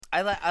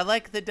I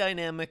like the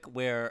dynamic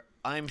where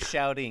I'm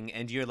shouting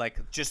and you're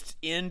like, just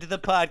end the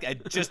podcast. I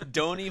just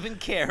don't even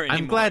care anymore.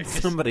 I'm glad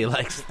somebody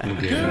likes that.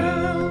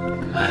 Girl,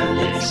 my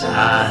lips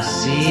are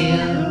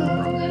sealed.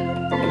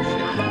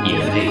 You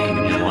make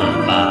me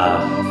wanna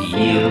barf.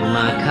 Yield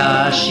my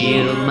car,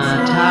 shield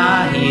my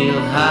tie, heel,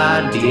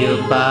 high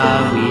deal,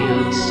 bar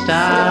wheel,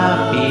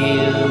 stop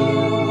you.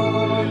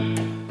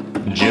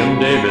 Jim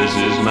Davis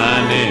is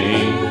my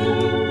name.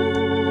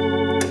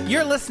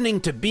 You're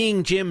listening to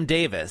Being Jim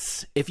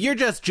Davis. If you're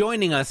just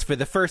joining us for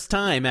the first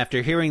time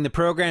after hearing the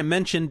program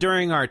mentioned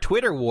during our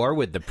Twitter war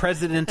with the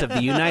President of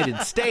the United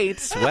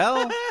States,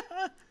 well,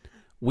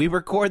 we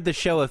record the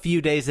show a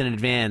few days in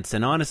advance,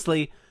 and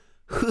honestly,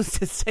 who's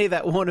to say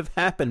that won't have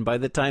happened by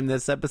the time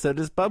this episode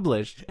is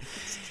published?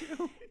 It's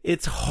true.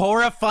 It's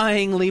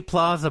horrifyingly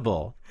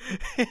plausible.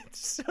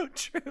 It's so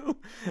true.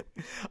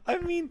 I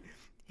mean,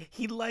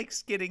 he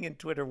likes getting in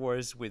Twitter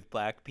wars with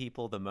black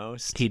people the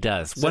most. He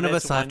does. So One of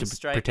us that's will have one to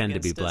strike pretend to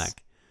be against us.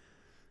 black.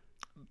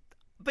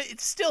 But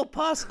it's still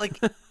possible. Like,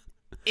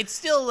 it's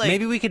still like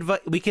Maybe we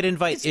could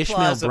invite it's Ishmael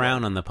plausible.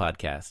 Brown on the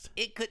podcast.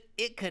 it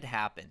could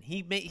happen.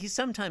 He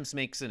sometimes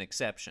makes an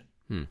exception.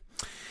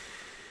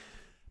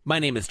 My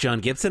name is John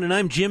Gibson, and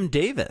I'm Jim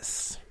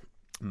Davis.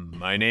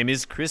 My name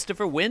is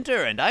Christopher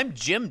Winter, and I'm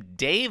Jim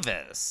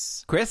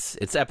Davis. Chris,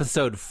 it's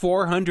episode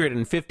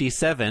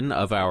 457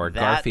 of our That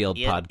Garfield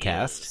it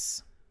podcast.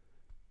 is.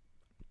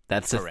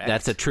 That's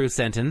Correct. a true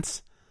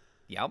sentence.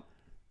 Yep.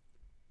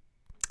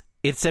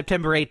 It's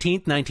September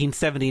 18th,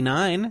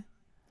 1979.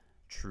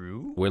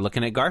 True. We're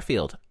looking at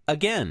Garfield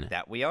again.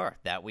 That we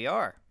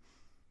are.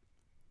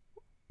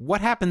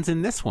 What happens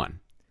in this one?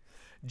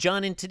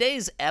 John, in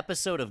today's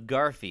episode of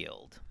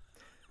Garfield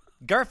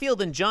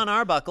and John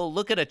Arbuckle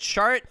look at a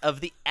chart of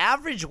the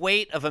average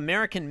weight of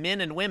American men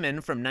and women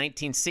from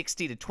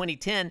 1960 to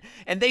 2010,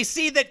 and they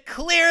see that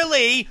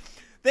clearly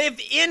they've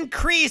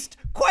increased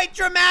quite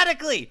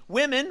dramatically.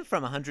 Women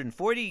from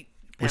 140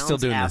 We're pounds still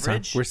doing this, huh?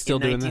 average We're still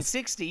in doing this?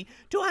 1960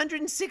 to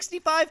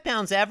 165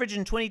 pounds average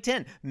in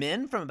 2010.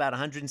 Men from about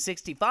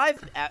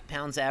 165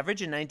 pounds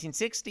average in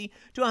 1960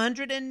 to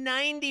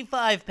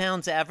 195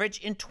 pounds average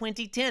in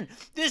 2010.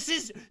 This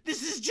is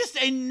just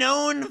a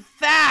known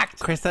fact.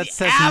 Chris, that The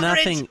says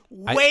average nothing.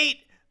 Weight.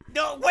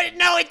 No,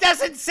 it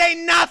doesn't say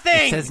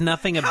nothing. It says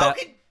nothing How about...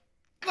 can-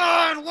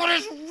 God, what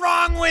is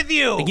wrong with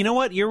you? You know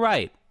what? You're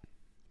right.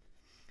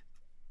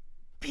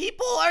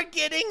 People are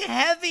getting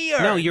heavier.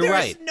 No, you're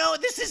right. No,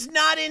 this is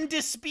not in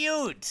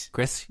dispute.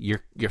 Chris, you're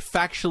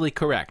factually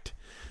correct.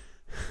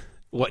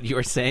 What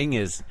you're saying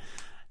is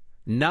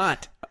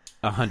not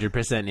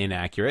 100%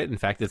 inaccurate. In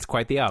fact, it's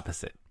quite the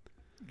opposite.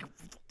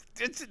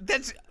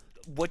 That's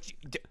what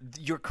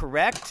you're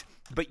correct,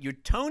 but your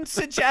tone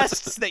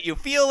suggests that you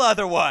feel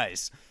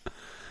otherwise.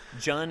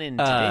 John, in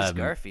today's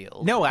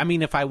Garfield. No, I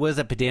mean, if I was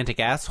a pedantic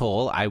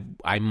asshole,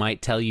 I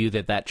might tell you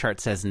that chart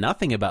says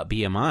nothing about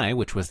BMI,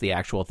 which was the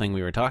actual thing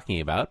we were talking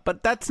about,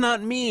 but that's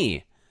not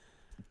me.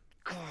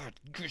 God,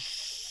 you're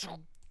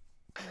so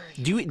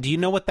good. Do you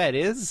know what that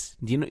is?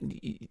 Do you know?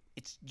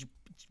 It's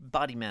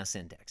body mass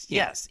index.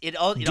 Yeah. Yes, it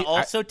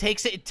also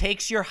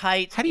takes your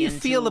height. How do you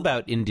into- feel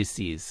about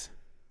indices?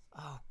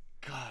 Oh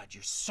God,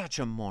 you're such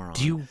a moron.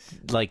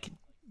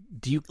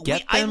 Do you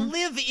get I them?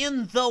 live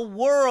in the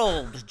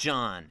world,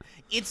 John.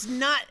 It's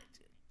not.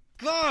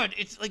 God,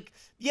 it's like,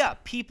 yeah,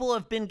 people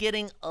have been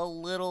getting a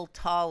little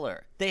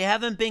taller. They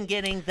haven't been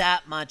getting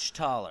that much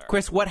taller.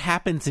 Chris, what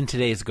happens in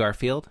today's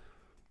Garfield?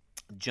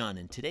 John,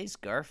 in today's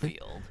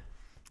Garfield,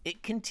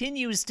 it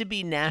continues to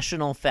be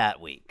National Fat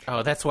Week.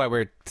 Oh, that's why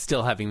we're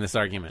still having this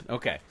argument.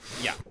 Okay.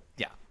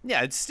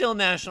 Yeah, it's still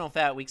National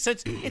Fat Week, so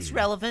it's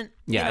relevant.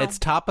 Yeah, you know? it's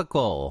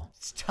topical.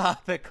 It's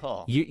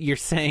topical. You're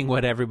saying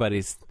what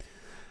everybody's...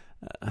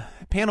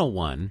 panel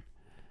 1,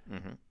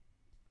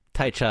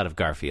 tight shot of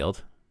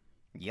Garfield.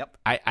 Yep.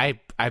 I'm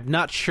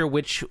not sure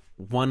which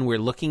one we're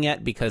looking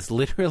at because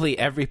literally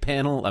every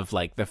panel of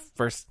like the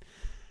first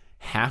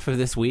half of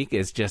this week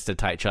is just a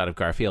tight shot of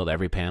Garfield,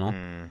 every panel.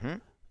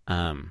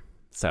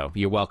 So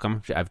you're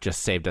welcome. I've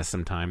just saved us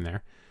some time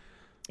there.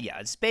 Yeah,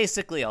 it's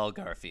basically all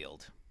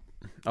Garfield.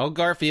 Oh,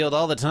 Garfield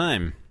all the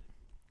time.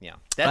 Yeah,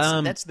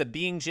 that's the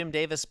Being Jim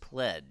Davis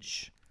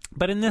pledge.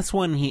 But in this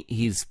one,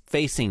 he's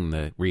facing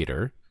the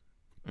reader.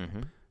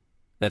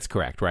 That's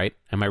correct, right?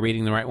 Am I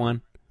reading the right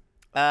one?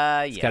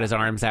 Yeah. He's got his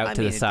arms out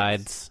to the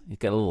sides. He's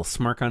got a little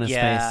smirk on his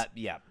face.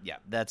 Yeah,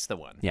 that's the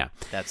one. Yeah.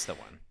 That's the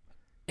one.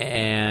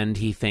 And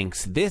he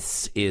thinks,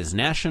 this is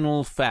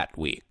National Fat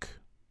Week.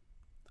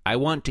 I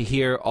want to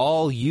hear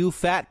all you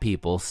fat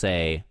people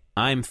say,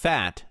 I'm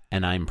fat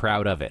and I'm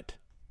proud of it.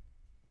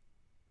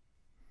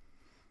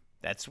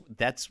 That's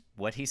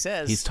what he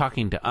says. He's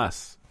talking to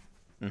us.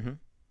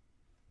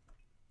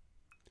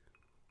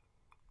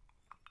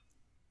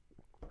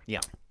 Yeah.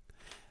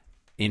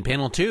 In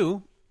panel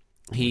 2,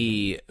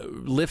 he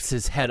lifts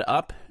his head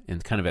up in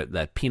kind of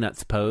that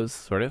Peanuts pose,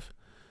 sort of.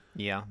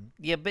 Yeah,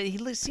 but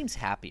he seems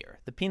happier.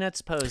 The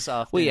Peanuts pose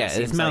often. Well, yeah, it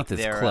his seems mouth like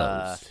is they're,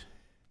 closed.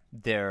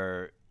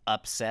 They're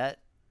upset.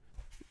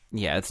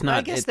 Yeah, it's not.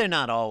 I guess they're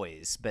not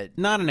always, but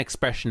not an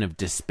expression of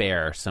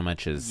despair so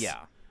much as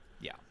yeah.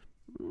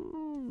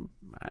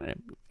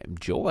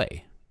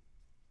 joy.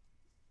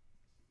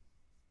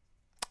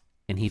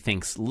 And he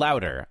thinks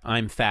louder,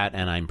 I'm fat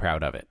and I'm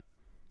proud of it.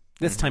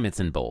 This time it's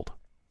in bold.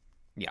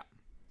 Yeah.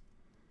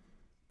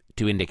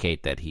 To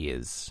indicate that he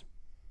is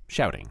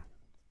shouting.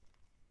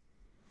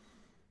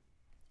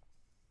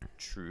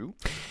 True.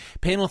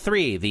 Panel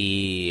 3,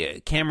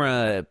 the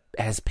camera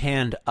has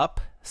panned up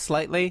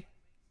slightly,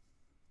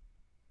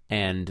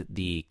 and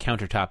the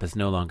countertop is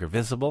no longer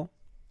visible.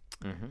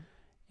 Mm-hmm.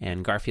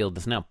 And Garfield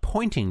is now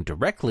pointing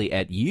directly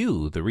at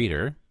you, the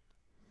reader.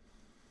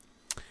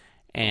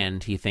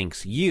 And he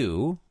thinks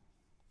you,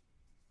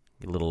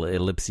 little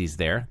ellipses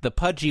there, the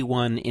pudgy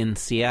one in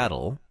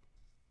Seattle,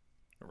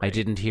 Right. I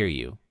didn't hear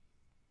you.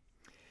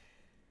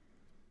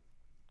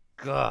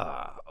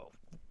 God.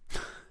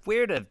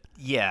 Where to...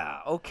 Yeah,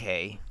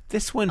 okay.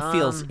 This one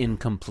feels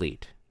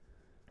incomplete.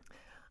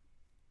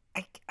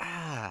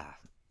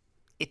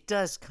 It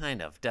does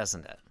kind of,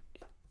 doesn't it?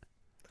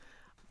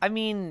 I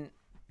mean,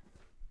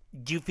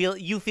 do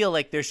you feel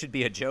like there should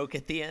be a joke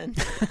at the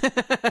end?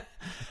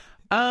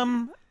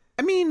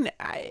 I mean,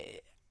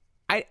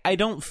 I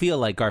don't feel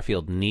like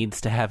Garfield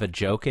needs to have a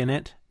joke in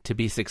it to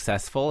be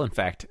successful. In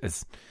fact,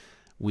 as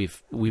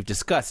we've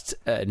discussed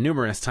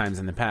numerous times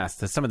in the past,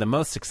 that some of the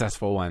most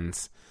successful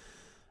ones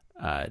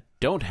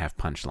don't have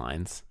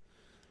punchlines.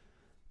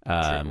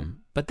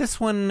 But this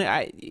one,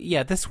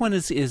 this one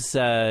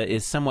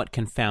is somewhat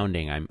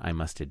confounding. I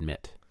must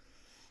admit.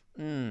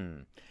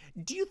 Do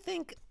you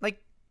think,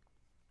 like,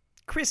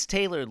 Chris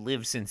Taylor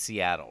lives in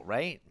Seattle,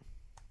 right?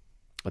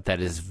 But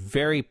that is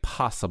very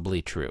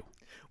possibly true.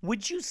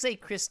 Would you say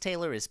Chris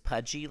Taylor is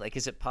pudgy? Like,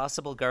 is it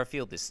possible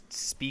Garfield is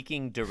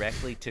speaking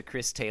directly to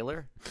Chris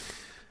Taylor?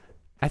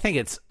 I think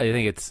it's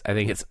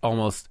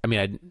almost. I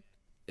mean,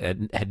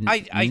 it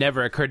had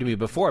never occurred to me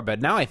before,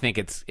 but now I think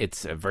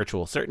it's a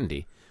virtual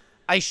certainty.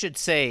 I should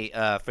say,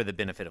 for the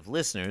benefit of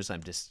listeners,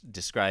 I'm just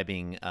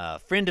describing a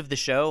friend of the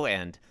show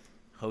and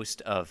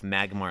host of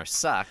Magmar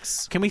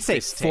Sucks. Can we say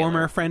Chris former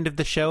Taylor. friend of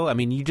the show? I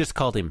mean, you just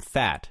called him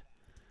fat.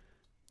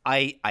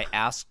 I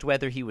asked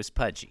whether he was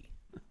pudgy.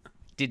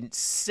 Didn't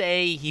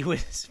say he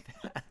was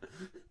fat.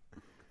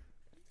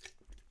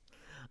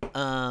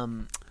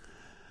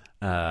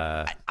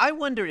 I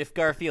wonder if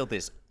Garfield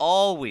is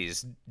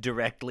always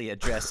directly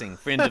addressing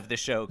friend of the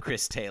show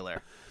Chris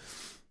Taylor.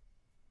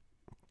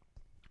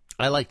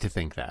 I like to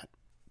think that.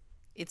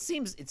 It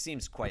seems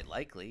quite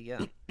likely,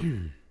 yeah.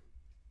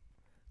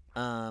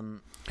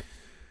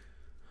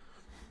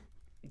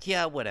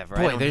 Yeah, whatever.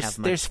 I Boy, don't have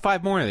much. there's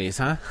 5 more of these,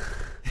 huh?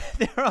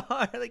 There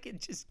are, like, it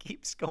just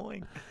keeps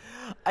going.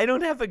 I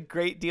don't have a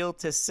great deal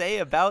to say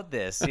about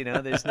this, you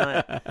know. There's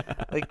not,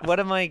 like, what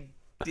am I?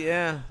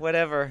 Yeah,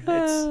 whatever.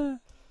 It's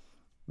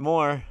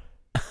more.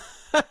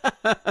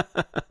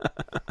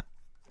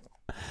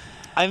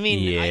 I mean,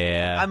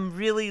 Yeah. I'm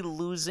really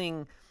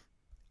losing.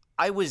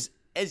 I was,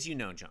 as you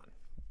know, John,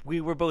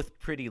 we were both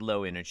pretty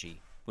low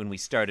energy when we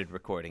started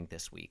recording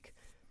this week.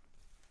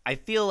 I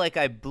feel like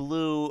I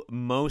blew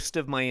most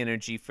of my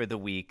energy for the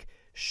week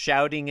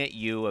shouting at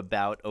you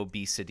about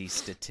obesity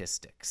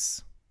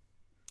statistics.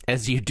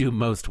 As you do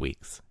most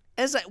weeks.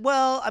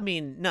 I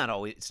mean, not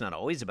always. It's not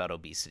always about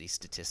obesity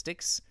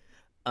statistics.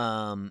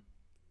 Like,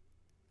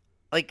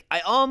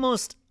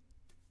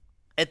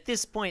 at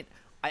this point,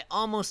 I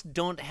almost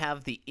don't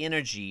have the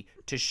energy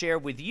to share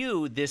with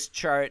you this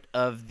chart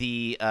of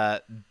the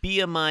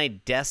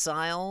BMI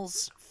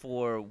deciles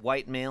for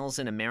white males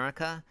in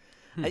America.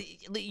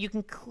 You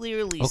can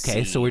clearly see.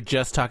 Okay, so we're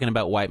just talking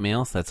about white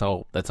males. That's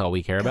all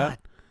we care about. God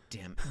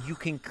damn, you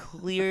can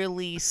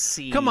clearly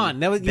see. Come on,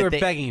 now you were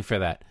they begging for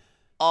that.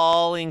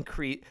 all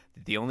increase.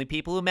 The only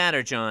people who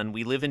matter, John.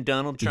 We live in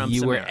Donald Trump's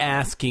You were America.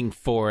 asking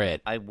for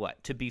it.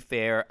 To be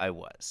fair, I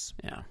was.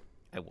 Yeah.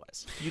 I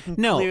was. You can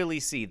No. clearly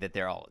see that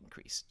they're all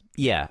increased.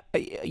 Yeah.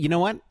 You know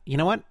what?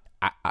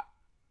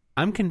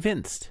 I'm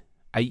convinced.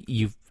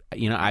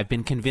 I've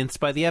been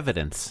convinced by the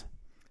evidence.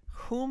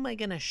 Who am I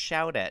going to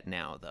shout at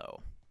now,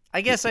 though?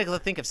 I guess I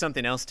could think of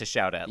something else to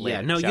shout at later.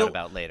 Yeah, no, shout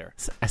about later.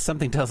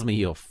 Something tells me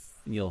you'll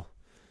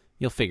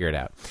figure it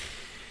out.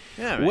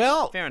 Yeah, right.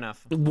 Well, fair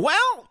enough.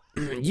 Well,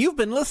 you've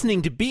been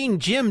listening to Being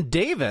Jim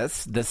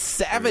Davis, the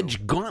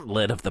savage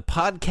gauntlet of the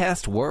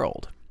podcast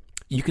world.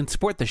 You can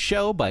support the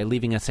show by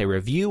leaving us a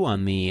review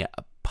on the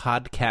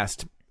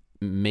podcast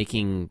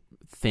making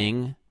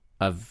thing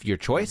of your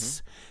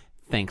choice.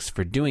 Thanks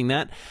for doing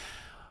that.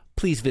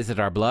 Please visit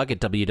our blog at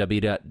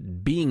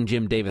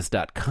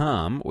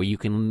www.beingjimdavis.com, where you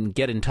can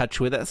get in touch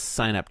with us,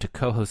 sign up to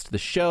co-host the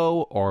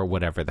show, or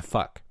whatever the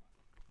fuck.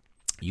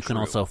 You can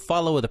also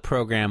follow the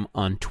program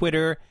on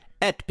Twitter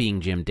at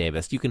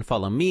beingjimdavis. You can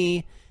follow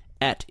me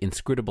at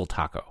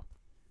inscrutabletacos.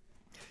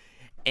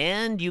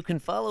 And you can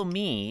follow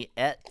me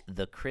at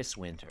the Chris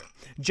Winter.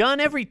 John,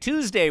 every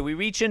Tuesday we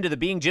reach into the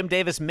Being Jim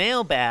Davis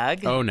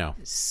mailbag. Oh, no.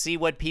 See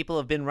what people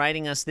have been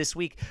writing us this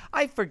week.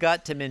 I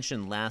forgot to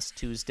mention last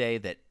Tuesday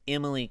that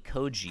Emily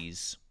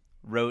Kojis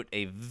wrote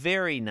a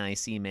very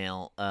nice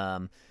email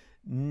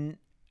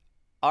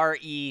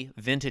RE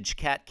Vintage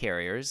Cat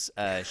Carriers.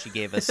 She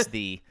gave us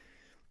the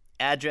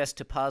address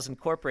to Paws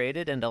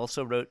Incorporated and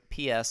also wrote,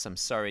 P.S. I'm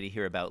sorry to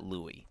hear about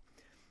Louie.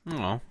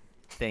 Oh.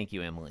 Thank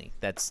you, Emily.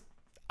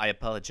 I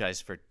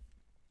apologize for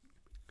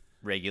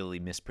regularly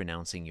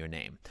mispronouncing your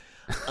name.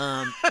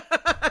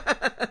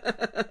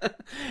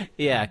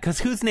 Yeah, because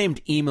who's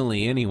named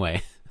Emily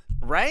anyway?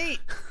 Right?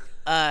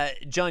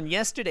 John,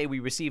 yesterday we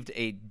received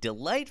a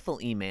delightful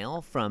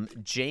email from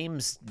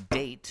James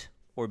Date,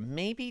 or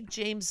maybe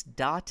James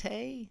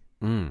Date?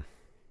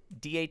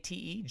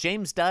 D-A-T-E?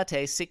 James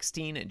Date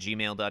 16 at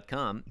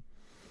gmail.com.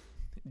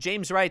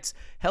 James writes,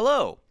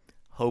 Hello.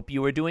 Hope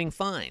you are doing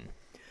fine.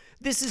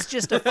 This is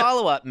just a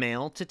follow-up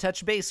mail to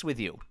touch base with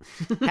you.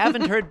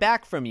 Haven't heard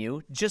back from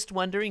you. Just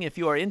wondering if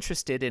you are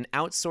interested in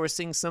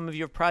outsourcing some of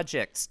your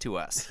projects to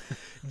us.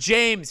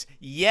 James,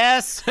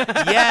 yes,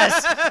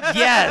 yes,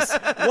 yes.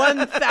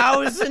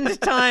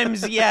 1,000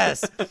 times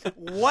yes.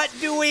 What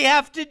do we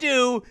have to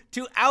do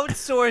to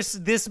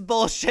outsource this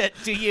bullshit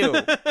to you?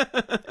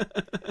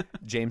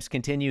 James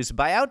continues,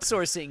 by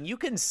outsourcing, you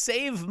can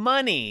save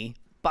money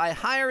by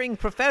hiring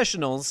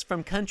professionals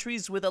from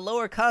countries with a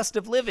lower cost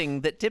of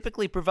living that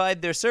typically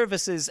provide their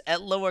services at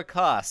lower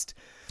cost.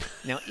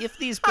 Now, if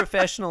these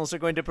professionals are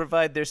going to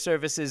provide their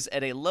services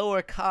at a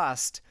lower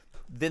cost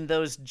than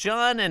those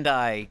John and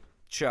I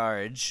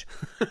charge,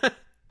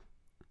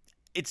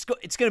 it's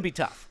going to be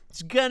tough.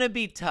 It's going to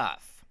be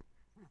tough.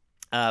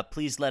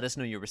 Please let us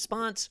know your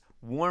response.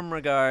 Warm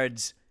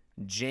regards,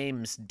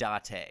 James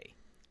Date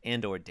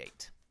and or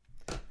date.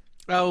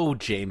 Oh,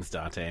 James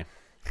Date.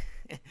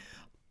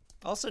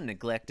 Also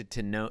neglected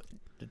to note,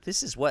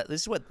 this is what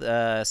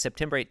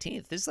September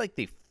 18th. This is like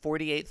the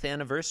 48th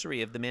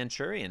anniversary of the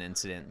Manchurian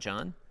incident,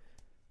 John.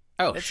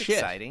 Oh, That's shit.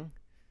 exciting.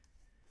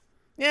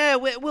 Yeah,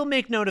 we'll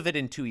make note of it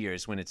in 2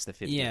 years when it's the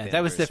 50th Yeah, anniversary.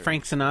 that was the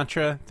Frank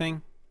Sinatra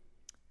thing?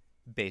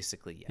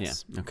 Basically,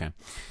 yes. Yeah, okay.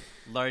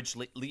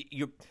 Largely,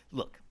 you're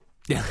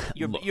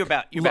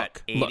about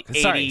Look,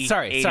 80,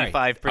 sorry.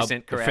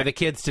 85% correct. For the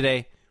kids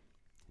today,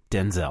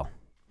 Denzel.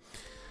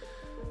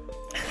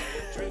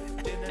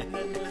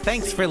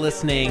 Thanks for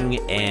listening,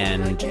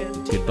 and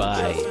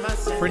goodbye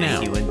for now.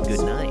 Thank you and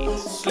good night.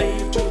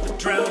 Slave to